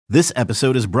This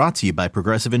episode is brought to you by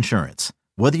Progressive Insurance.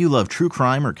 Whether you love true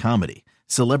crime or comedy,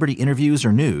 celebrity interviews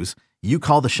or news, you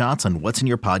call the shots on what's in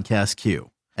your podcast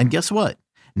queue. And guess what?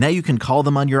 Now you can call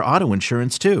them on your auto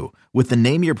insurance too with the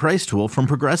Name Your Price tool from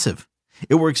Progressive.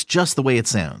 It works just the way it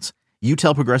sounds. You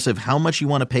tell Progressive how much you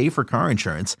want to pay for car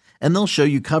insurance, and they'll show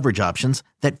you coverage options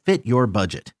that fit your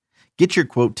budget. Get your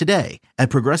quote today at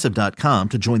Progressive.com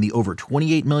to join the over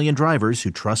 28 million drivers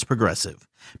who trust Progressive.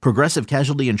 Progressive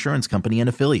Casualty Insurance Company and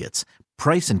Affiliates.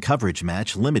 Price and coverage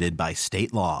match limited by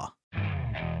state law.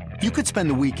 You could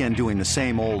spend the weekend doing the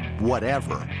same old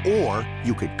whatever, or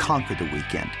you could conquer the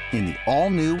weekend in the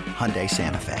all-new Hyundai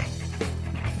Santa Fe.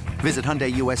 Visit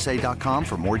HyundaiUSA.com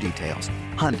for more details.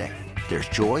 Hyundai, there's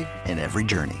joy in every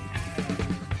journey.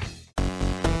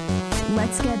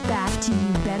 Let's get back to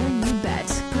You Better You Bet,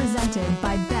 presented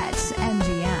by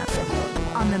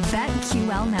BetMGM on the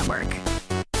BetQL Network.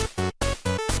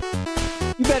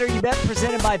 You Better You Bet,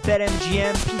 presented by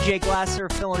BetMGM. PJ Glasser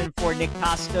filling in for Nick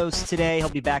Costos today. He'll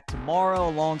be back tomorrow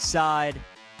alongside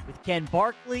with Ken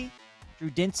Barkley. Drew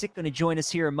Dinsick going to join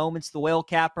us here in moments, the Whale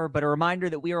Capper. But a reminder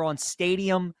that we are on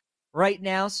Stadium right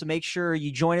now, so make sure you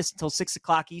join us until 6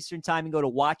 o'clock Eastern time and go to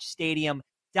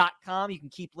watchstadium.com. You can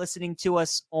keep listening to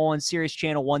us on Sirius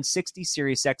Channel 160,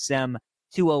 Sirius XM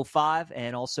 205,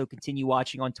 and also continue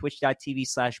watching on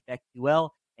twitch.tv/BetQL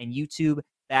and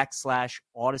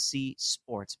YouTube.com/Odyssey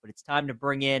Sports. But it's time to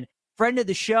bring in friend of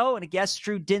the show and a guest,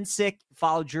 Drew Dinsick.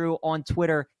 Follow Drew on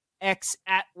Twitter, X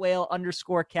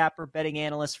 @whale_capper, betting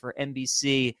analyst for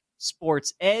NBC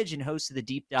Sports Edge and host of the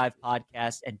Deep Dive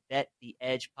podcast and Bet the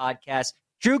Edge podcast.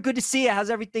 Drew, good to see you. How's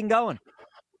everything going?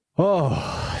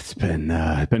 Oh, it's been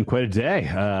quite a day.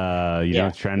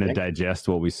 Trying to digest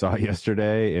what we saw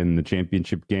yesterday in the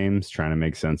championship games, trying to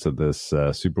make sense of this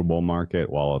Super Bowl market,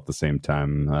 while at the same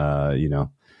time,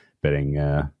 betting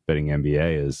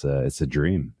NBA is it's a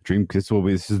dream. These are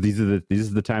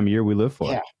the time of year we live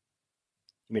for. Yeah.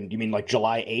 You mean like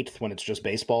July 8th when it's just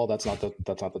baseball? That's not the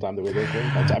time that we live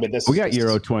for. We got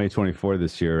Euro 2024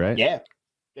 this year, right? Yeah.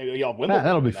 Wimbledon,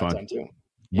 that'll be fun too.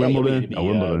 Wimbledon,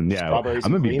 yeah. I'm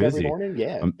gonna be busy.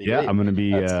 I'm gonna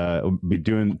be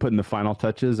putting the final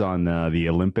touches on the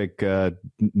Olympic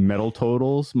medal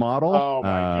totals model. Oh my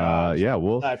gosh. Yeah,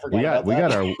 we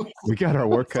got our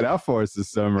work cut out for us this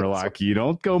summer. Like, you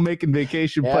don't go making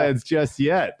vacation plans just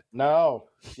yet. No.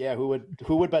 Yeah, who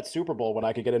would bet Super Bowl when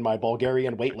I could get in my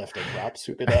Bulgarian weightlifting props?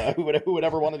 Who would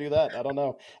ever want to do that? I don't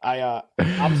know.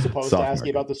 I'm supposed to ask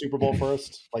you about the Super Bowl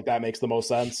first. Like, that makes the most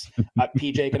sense.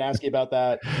 PJ can ask you about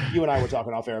that. You and I were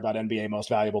talking off air about NBA most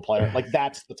valuable player. Like,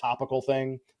 that's the topical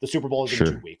thing. The Super Bowl is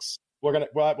in 2 weeks.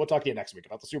 We'll talk to you next week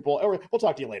about the Super Bowl, or we'll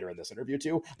talk to you later in this interview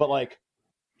too. But like,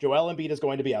 Joel Embiid is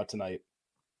going to be out tonight.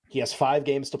 He has 5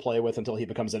 games to play with until he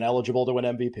becomes ineligible to win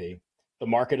MVP. The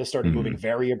market has started moving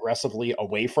very aggressively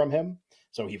away from him.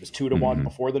 So he was 2-1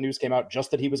 before the news came out,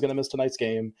 just that he was going to miss tonight's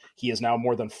game. He is now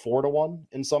more than 4-1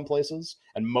 in some places.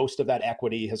 And most of that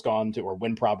equity has gone to, or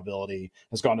win probability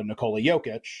has gone to Nikola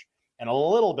Jokic. And a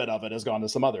little bit of it has gone to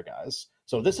some other guys.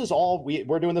 So this is all,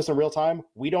 we're doing this in real time.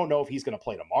 We don't know if he's going to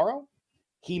play tomorrow.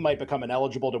 He might become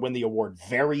ineligible to win the award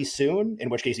very soon,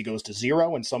 in which case he goes to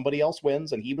 0 and somebody else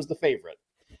wins and he was the favorite.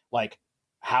 Like,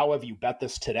 how have you bet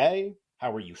this today?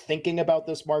 How are you thinking about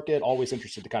this market? Always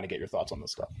interested to kind of get your thoughts on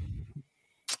this stuff.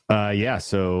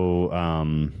 So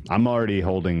I'm already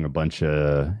holding a bunch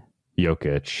of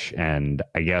Jokic, and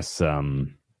I guess so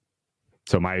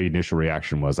my initial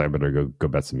reaction was I better go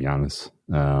bet some Giannis.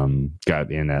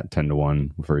 Got in at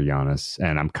 10-1 for Giannis,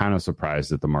 and I'm kind of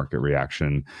surprised at the market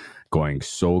reaction going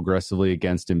so aggressively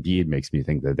against Embiid. Makes me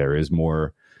think that there is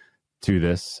more to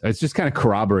this. It's just kind of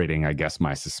corroborating, I guess,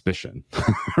 my suspicion,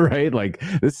 right? Like,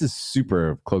 this is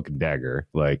super cloak and dagger.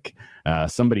 Like,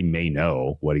 somebody may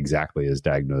know what exactly his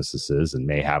diagnosis is and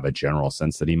may have a general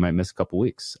sense that he might miss a couple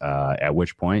weeks, at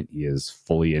which point he is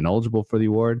fully ineligible for the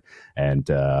award. And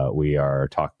we are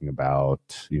talking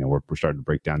about, we're starting to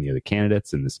break down the other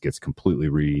candidates, and this gets completely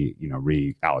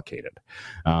reallocated.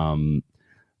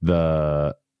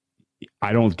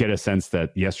 I don't get a sense that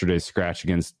yesterday's scratch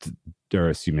against, or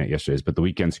excuse me, not yesterday's, but the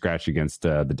weekend scratch against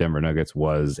the Denver Nuggets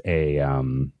was a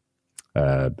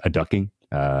ducking.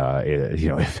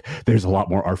 If there's a lot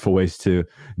more artful ways to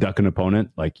duck an opponent,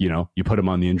 like, you put them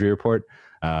on the injury report,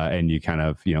 and you kind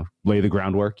of, lay the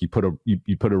groundwork. You put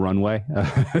a runway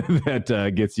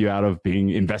that gets you out of being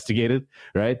investigated,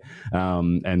 right?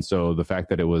 And so the fact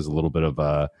that it was a little bit of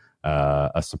a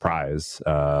surprise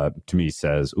to me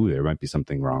says, ooh, there might be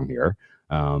something wrong here.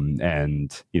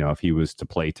 And, if he was to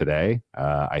play today,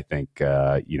 I think,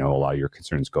 a lot of your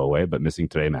concerns go away, but missing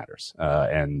today matters.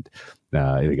 And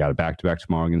they got a back-to-back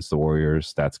tomorrow against the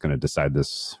Warriors. That's going to decide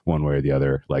this one way or the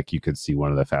other. Like, you could see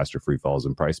one of the faster free falls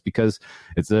in price because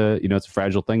it's a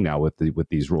fragile thing now with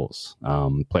these rules.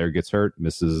 Player gets hurt,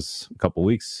 misses a couple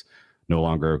weeks, no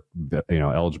longer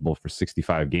eligible for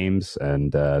 65 games,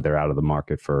 and they're out of the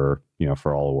market for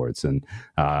all awards. And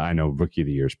I know Rookie of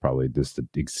the Year is probably just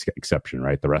the exception,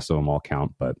 right? The rest of them all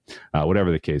count, but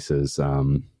whatever the case is,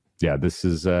 this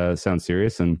is sounds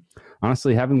serious. And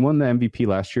honestly, having won the MVP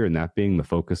last year and that being the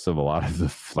focus of a lot of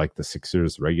the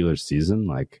Sixers regular season,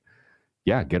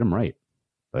 get them right.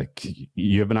 Like,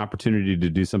 you have an opportunity to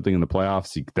do something in the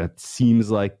playoffs. That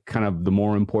seems like kind of the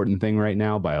more important thing right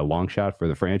now by a long shot for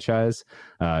the franchise.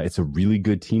 It's a really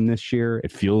good team this year.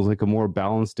 It feels like a more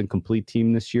balanced and complete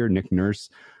team this year. Nick Nurse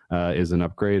is an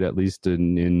upgrade, at least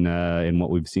in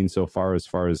what we've seen so far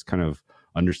as kind of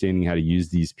understanding how to use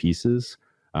these pieces.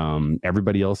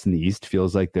 Everybody else in the East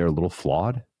feels like they're a little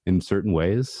flawed in certain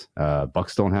ways.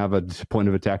 Bucks don't have a point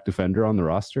of attack defender on the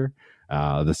roster.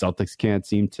 The Celtics can't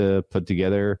seem to put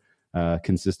together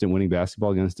consistent winning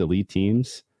basketball against elite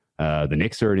teams. The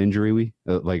Knicks are an injury,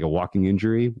 like a walking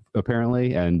injury,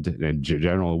 apparently, and in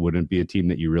general wouldn't be a team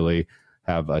that you really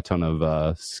have a ton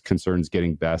of concerns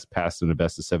getting past in a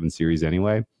best-of-7 series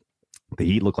anyway. The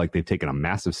Heat look like they've taken a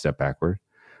massive step backward.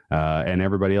 And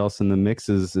everybody else in the mix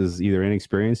is either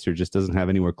inexperienced or just doesn't have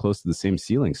anywhere close to the same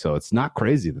ceiling. So it's not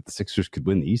crazy that the Sixers could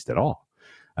win the East at all.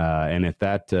 And if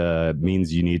that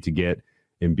means you need to get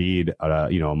Embiid,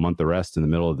 a month of rest in the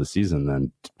middle of the season,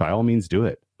 then by all means do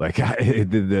it. Like,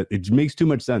 it makes too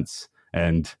much sense.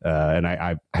 And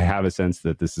I have a sense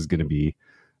that this is going to be,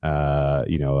 an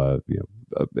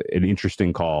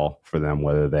interesting call for them,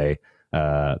 whether they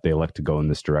elect to go in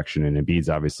this direction. And Embiid's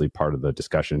obviously part of the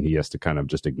discussion. He has to kind of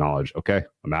just acknowledge, okay,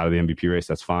 I'm out of the MVP race.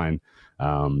 That's fine.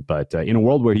 But in a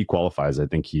world where he qualifies, I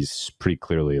think he's pretty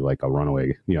clearly like a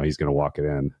runaway. He's going to walk it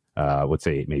in. Would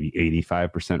say maybe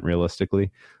 85%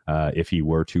 realistically, if he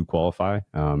were to qualify,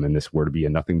 and this were to be a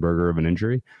nothing burger of an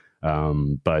injury.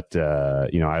 But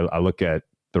I look at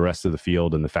the rest of the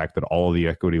field and the fact that all of the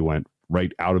equity went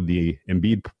right out of the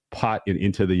Embiid pot and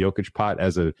into the Jokic pot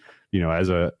as an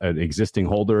existing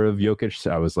holder of Jokic.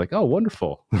 I was like, oh,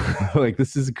 wonderful. Like,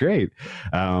 this is great.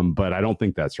 But I don't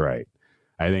think that's right.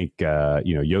 I think,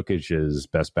 Jokic's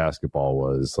best basketball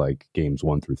was like games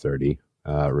 1 through 30.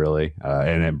 Really.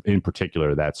 And in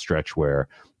particular, that stretch where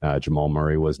Jamal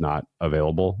Murray was not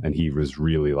available and he was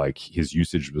really like, his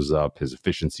usage was up, his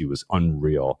efficiency was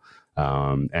unreal.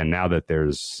 And now that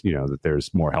there's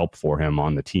more help for him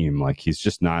on the team, like, he's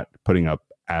just not putting up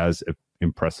as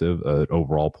impressive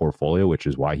overall portfolio, which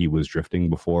is why he was drifting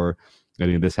before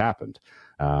any of this happened.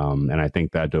 And I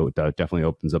think that definitely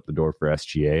opens up the door for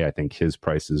SGA. I think his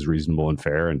price is reasonable and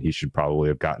fair, and he should probably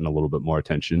have gotten a little bit more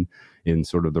attention in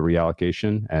sort of the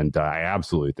reallocation. And I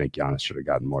absolutely think Giannis should have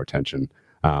gotten more attention.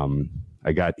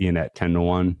 I got in at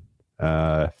 10-1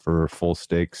 for full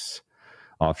stakes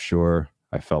offshore.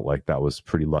 I felt like that was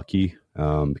pretty lucky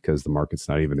because the market's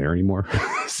not even there anymore.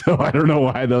 So I don't know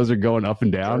why those are going up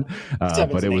and down,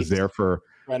 but it was there for...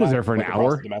 It was there for an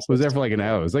hour. It was there for like an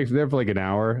hour. It was like there for like an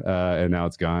hour, and now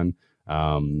it's gone.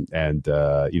 I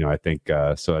think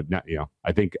so.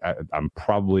 I think I'm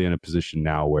probably in a position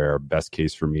now where best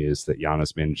case for me is that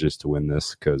Giannis manages to win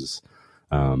this because,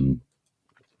 the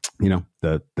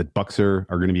Bucks are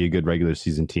going to be a good regular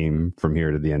season team from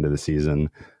here to the end of the season.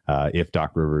 If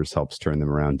Doc Rivers helps turn them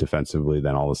around defensively,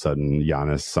 then all of a sudden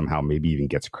Giannis somehow maybe even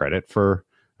gets credit for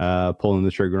pulling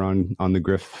the trigger on the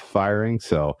Griff firing.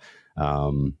 So.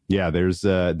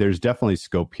 There's definitely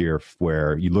scope here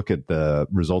where you look at the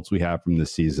results we have from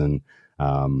this season.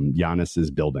 Giannis is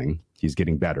building. He's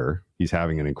getting better. He's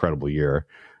having an incredible year,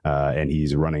 and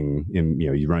he's running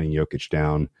Jokic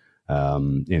down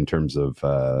in terms of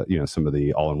some of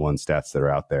the all-in-one stats that are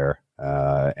out there.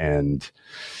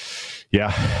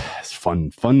 It's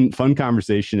fun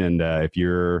conversation. And if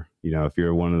you're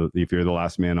the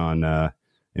last man on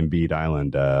Embiid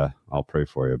Island, I'll pray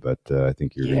for you, but I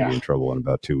think you're going to be in trouble in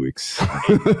about 2 weeks.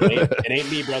 It ain't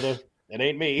me, brother. It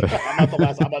ain't me. I'm not the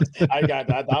last. I'm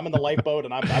in the lifeboat,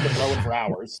 and I've been rowing for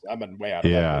hours. I've been way out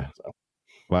of that. So.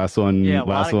 Last one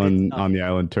on the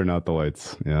island. Turn out the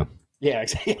lights. Yeah. Yeah,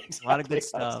 exactly. A lot of good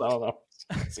stuff. I don't know.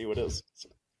 See what it is.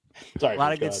 Sorry, a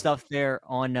lot of good stuff there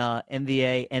on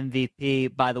NBA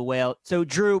MVP by the whale. So,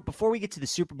 Drew, before we get to the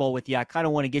Super Bowl with you, I kind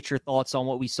of want to get your thoughts on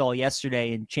what we saw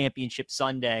yesterday in Championship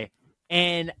Sunday.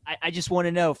 And I just want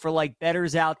to know, for like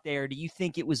bettors out there, do you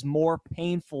think it was more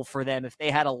painful for them if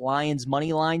they had a Lions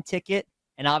money line ticket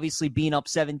and obviously being up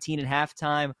 17 at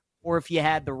halftime, or if you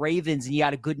had the Ravens and you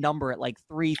got a good number at like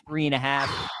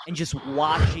 3.5, and just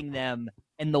watching them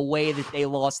and the way that they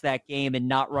lost that game and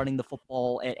not running the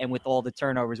football and with all the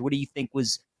turnovers, what do you think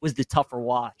was the tougher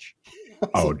watch?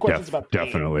 Oh,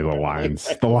 definitely the Lions.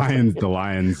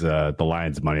 The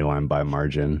Lions money line by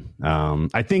margin.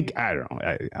 I think, I don't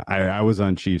know. I was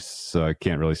on Chiefs, so I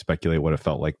can't really speculate what it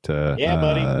felt like to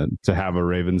have a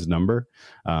Ravens number.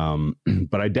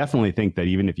 But I definitely think that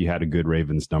even if you had a good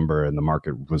Ravens number and the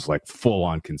market was like full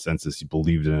on consensus, you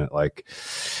believed in it, like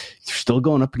you're still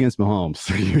going up against Mahomes.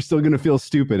 So you're still going to feel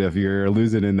stupid if you're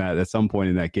losing in that at some point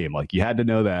in that game. Like you had to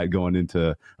know that going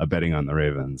into a betting on the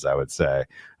Ravens, I would say.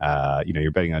 You're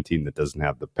betting on a team that doesn't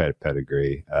have the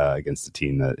pedigree against a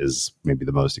team that is maybe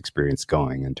the most experienced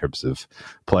going in terms of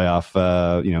playoff,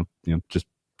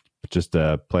 just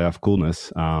playoff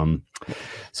coolness.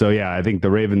 So yeah, I think the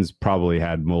Ravens probably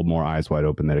had a little more eyes wide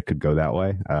open that it could go that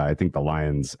way. I think the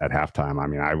Lions at halftime, I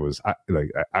mean, I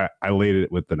laid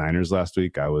it with the Niners last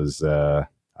week. I was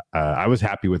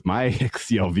happy with my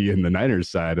XCLV in the Niners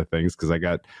side of things because I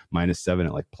got -7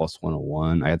 at like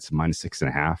 +101. I had some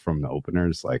 -6.5 from the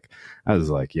openers. Like I was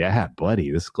like, yeah, buddy,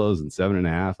 this closed in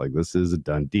 7.5. Like this is a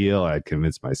done deal. I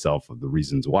convinced myself of the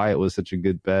reasons why it was such a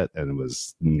good bet, and it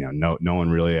was no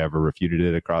one really ever refuted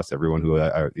it across everyone who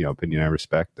opinion I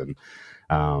respect. And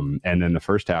then the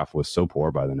first half was so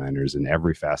poor by the Niners in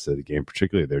every facet of the game,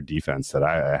 particularly their defense, that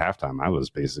at halftime I was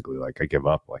basically like, I give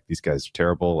up. Like these guys are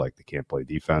terrible. Like they can't play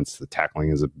defense. The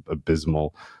tackling is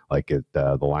abysmal. Like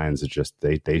the Lions are just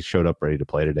they showed up ready to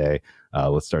play today.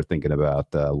 Let's start thinking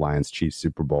about the Lions Chiefs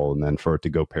Super Bowl, and then for it to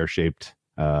go pear shaped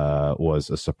was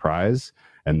a surprise.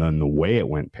 And then the way it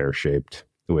went pear shaped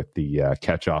with the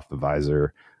catch off the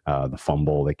visor. The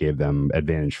fumble that gave them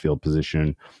advantage field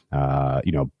position.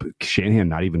 Shanahan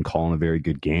not even calling a very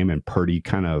good game, and Purdy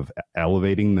kind of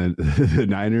elevating the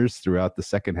Niners throughout the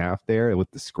second half there with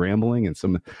the scrambling and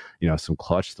some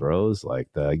clutch throws. Like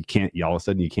all of a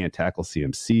sudden you can't tackle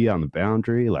CMC on the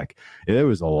boundary. Like there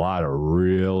was a lot of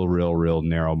real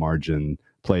narrow margin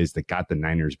plays that got the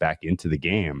Niners back into the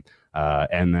game.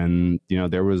 And then,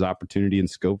 there was opportunity and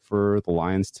scope for the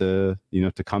Lions to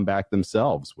come back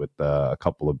themselves with a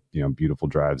couple of, beautiful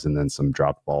drives and then some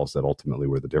dropped balls that ultimately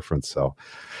were the difference. So,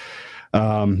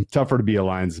 tougher to be a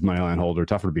Lions money line holder,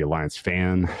 tougher to be a Lions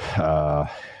fan,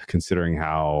 considering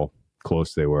how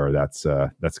close they were. That's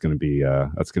going to be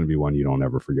one you don't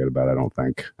ever forget about, I don't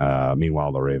think.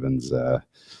 Meanwhile, the Ravens, you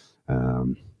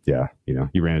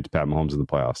ran into Pat Mahomes in the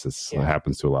playoffs. It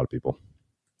happens to a lot of people.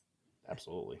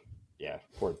 Absolutely. Yeah.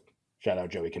 Shout out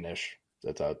Joey Knish.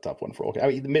 That's a tough one for okay. I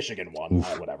mean, the Michigan won.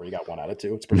 Whatever. You got 1 out of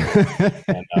 2. It's pretty good.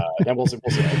 And we'll see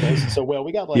how it goes. So, Will,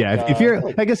 we got if you're,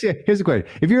 I guess, here's the question.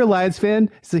 If you're a Lions fan,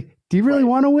 it's like, do you really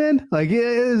want to win? Like,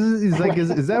 is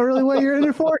that really what you're in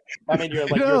there for? I mean, your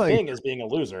thing is being a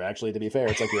loser, actually, to be fair.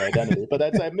 It's like your identity. But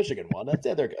that's Michigan won.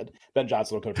 They're good. Ben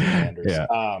Johnson will coach the Commanders. Yeah.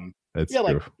 That's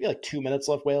true. Like 2 minutes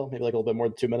left, Whale. Maybe like a little bit more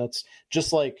than 2 minutes.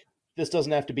 Just like, this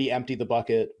doesn't have to be empty the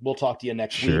bucket. We'll talk to you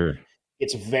next week.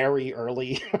 It's very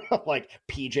early. Like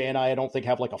PJ and I don't think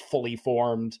have like a fully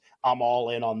formed, I'm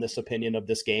all in on this opinion of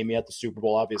this game yet. The Super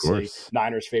Bowl, obviously,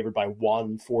 Niners favored by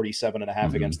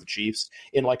 147.5 against the Chiefs.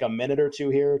 In like a minute or two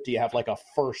here, do you have like a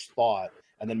first thought?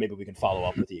 And then maybe we can follow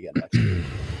up with you again next week.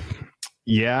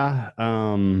 Yeah.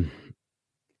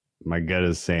 My gut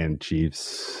is saying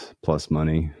Chiefs plus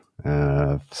money.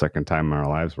 Second time in our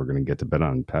lives we're going to get to bet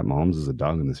on Pat Mahomes as a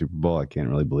dog in the Super Bowl. I can't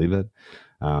really believe it.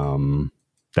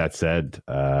 That said,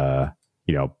 I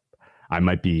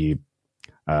might be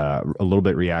a little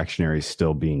bit reactionary,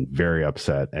 still being very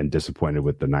upset and disappointed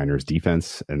with the Niners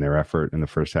defense and their effort in the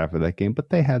first half of that game. But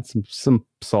they had some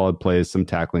solid plays, some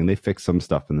tackling. They fixed some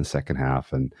stuff in the second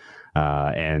half, and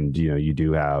you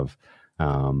do have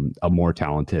a more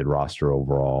talented roster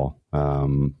overall.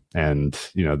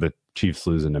 The Chiefs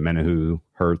losing to Menahu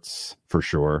hurts for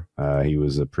sure. He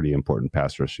was a pretty important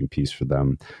pass rushing piece for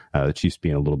them. The Chiefs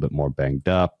being a little bit more banged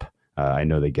up. I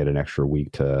know they get an extra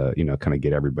week to, kind of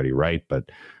get everybody right, but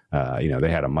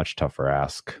they had a much tougher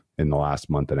ask in the last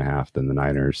month and a half than the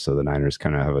Niners. So the Niners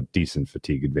kind of have a decent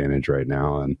fatigue advantage right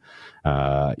now. And,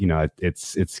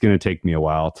 it's going to take me a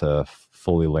while to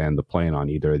fully land the plane on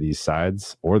either of these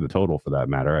sides or the total for that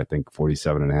matter. I think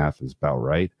 47.5 is about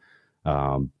right.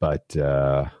 But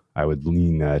I would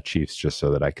lean Chiefs just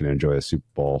so that I can enjoy a Super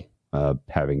Bowl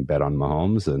having bet on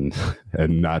Mahomes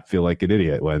and not feel like an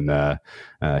idiot when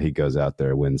he goes out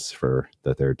there, wins for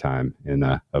the third time in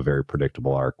a very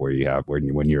predictable arc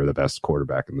when you're the best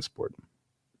quarterback in the sport.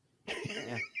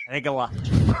 Yeah, I think a lot.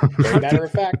 Very matter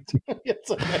of fact. It's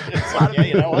like, yeah,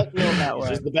 you know what? He's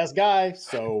just the best guy.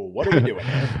 So what are we doing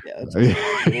here? Yeah, it's a little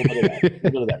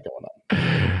bit of that going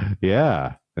on.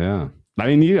 Yeah. I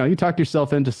mean, you talked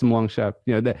yourself into some long shot.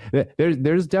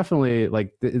 There's definitely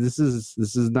like this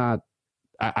is not.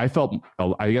 I felt.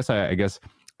 I guess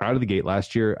out of the gate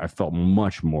last year, I felt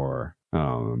much more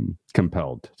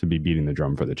compelled to be beating the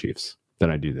drum for the Chiefs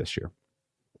than I do this year.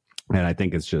 And I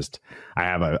think it's just I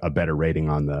have a better rating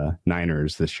on the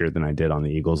Niners this year than I did on the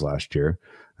Eagles last year.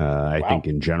 I think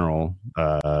in general,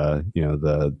 there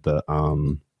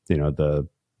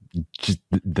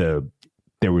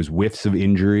was whiffs of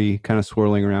injury kind of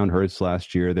swirling around Hurts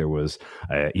last year. There was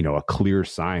a clear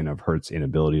sign of Hurts'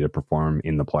 inability to perform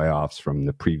in the playoffs from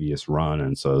the previous run,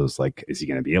 and so it was like, is he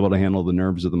going to be able to handle the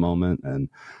nerves of the moment? And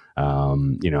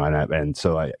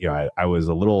so I was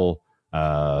a little.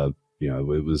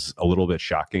 It was a little bit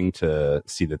shocking to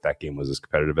see that game was as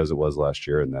competitive as it was last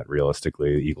year, and that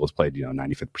realistically, the Eagles played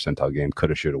 95th percentile game,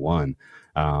 coulda, shoulda won.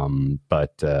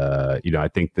 But I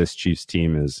think this Chiefs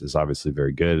team is obviously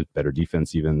very good, better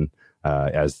defense even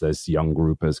as this young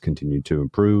group has continued to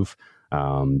improve.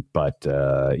 But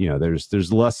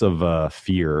there's less of a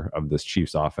fear of this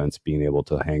Chiefs offense being able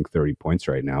to hang 30 points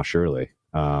right now, surely,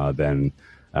 than.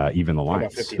 Even the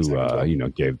Lions, who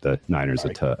gave the Niners a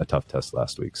tough test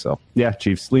last week. So yeah,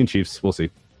 lean Chiefs. We'll see.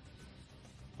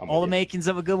 All the makings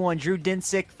of a good one. Drew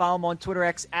Dinsick, follow him on Twitter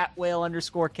X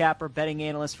 @whale_capper, betting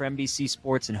analyst for NBC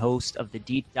Sports and host of the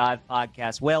Deep Dive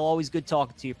podcast. Whale, always good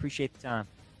talking to you. Appreciate the time.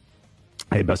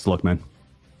 Hey, best of luck, man.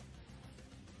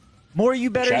 More You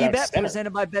Better You Bet,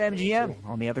 presented by BetMGM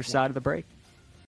on the other side of the break.